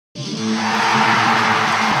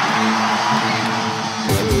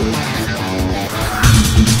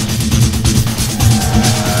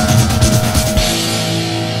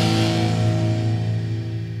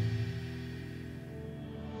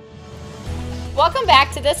Welcome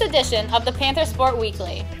back to this edition of the Panther Sport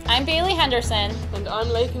Weekly. I'm Bailey Henderson. And I'm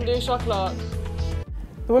Lakeandusha Clark.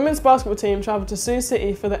 The women's basketball team travelled to Sioux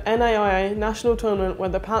City for the NAIA National Tournament where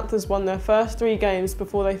the Panthers won their first 3 games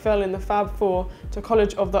before they fell in the Fab Four to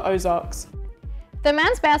College of the Ozarks. The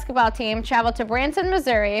men's basketball team traveled to Branson,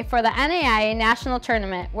 Missouri for the NAIA National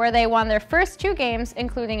Tournament where they won their first 2 games,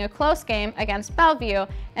 including a close game against Bellevue,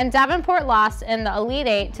 and Davenport lost in the Elite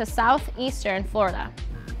Eight to Southeastern Florida.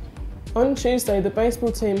 On Tuesday, the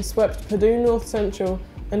baseball team swept Purdue North Central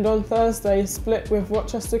and on Thursday split with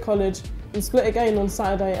Rochester College and split again on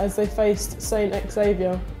Saturday as they faced St.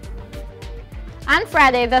 Xavier. On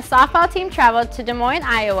Friday, the softball team traveled to Des Moines,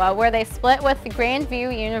 Iowa, where they split with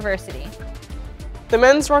Grandview University. The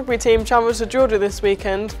men's rugby team travelled to Georgia this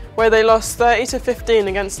weekend, where they lost 30-15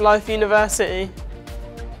 against Life University.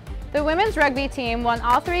 The women's rugby team won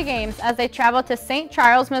all 3 games as they traveled to St.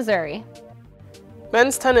 Charles, Missouri.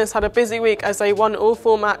 Men's tennis had a busy week as they won all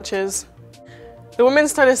 4 matches. The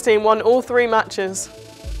women's tennis team won all 3 matches.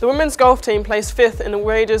 The women's golf team placed 5th in the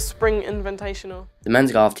Raiders Spring Invitational. The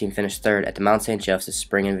men's golf team finished 3rd at the Mount St. Joseph's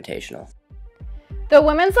Spring Invitational. The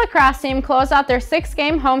women's lacrosse team closed out their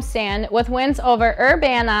 6-game homestand with wins over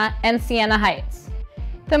Urbana and Siena Heights.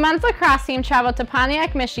 The men's lacrosse team traveled to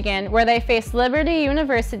Pontiac, Michigan, where they faced Liberty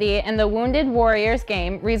University in the Wounded Warriors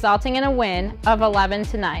game, resulting in a win of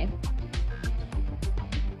 11-9.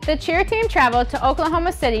 The cheer team traveled to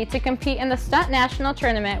Oklahoma City to compete in the Stunt National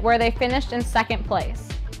Tournament, where they finished in 2nd place.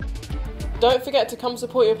 Don't forget to come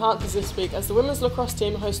support your Panthers this week as the women's lacrosse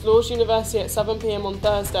team hosts Lord's University at 7 p.m. on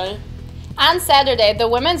Thursday. On Saturday, the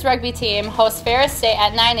women's rugby team hosts Ferris State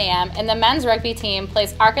at 9 a.m. and the men's rugby team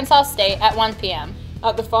plays Arkansas State at 1 p.m.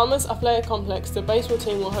 At the Farmers Athletic Complex, the baseball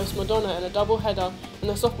team will host Madonna in a doubleheader, and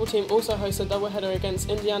the softball team also hosts a doubleheader against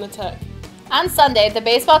Indiana Tech. On Sunday, the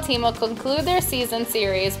baseball team will conclude their season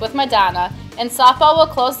series with Madonna, and softball will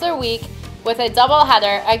close their week with a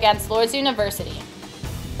doubleheader against Lord's University.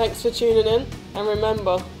 Thanks for tuning in, and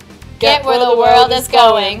remember, get where the world is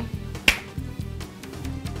going.